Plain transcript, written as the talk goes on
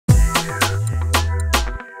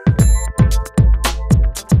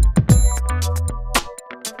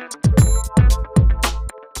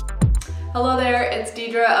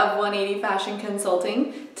Deidre of 180 Fashion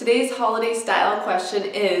Consulting. Today's holiday style question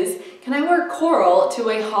is, can I wear coral to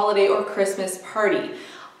a holiday or Christmas party?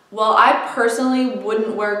 Well, I personally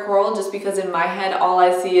wouldn't wear coral just because in my head all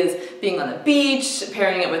I see is being on the beach,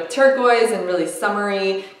 pairing it with turquoise and really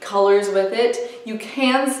summery colors with it. You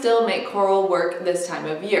can still make coral work this time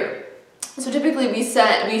of year. So typically we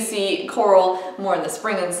see coral more in the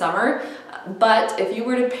spring and summer, but if you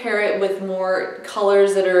were to pair it with more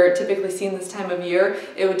colors that are typically seen this time of year,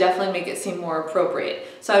 it would definitely make it seem more appropriate.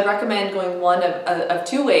 So I'd recommend going one of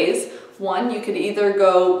two ways. One, you could either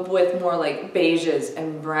go with more like beiges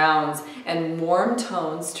and browns and warm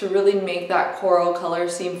tones to really make that coral color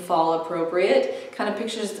seem fall appropriate. Kind of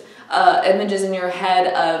pictures images in your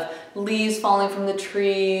head of leaves falling from the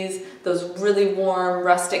trees, those really warm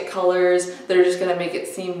rustic colors that are just going to make it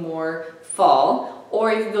seem more fall.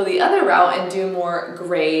 Or you could go the other route and do more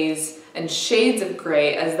grays and shades of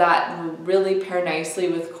gray, as that really pair nicely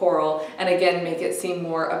with coral and again make it seem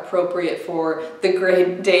more appropriate for the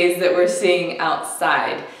gray days that we're seeing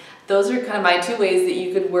outside. Those are kind of my two ways that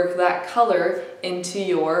you could work that color into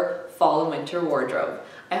your fall and winter wardrobe.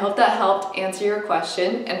 I hope that helped answer your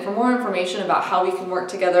question, and for more information about how we can work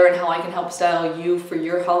together and how I can help style you for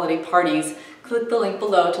your holiday parties, click the link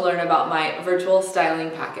below to learn about my virtual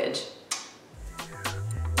styling package.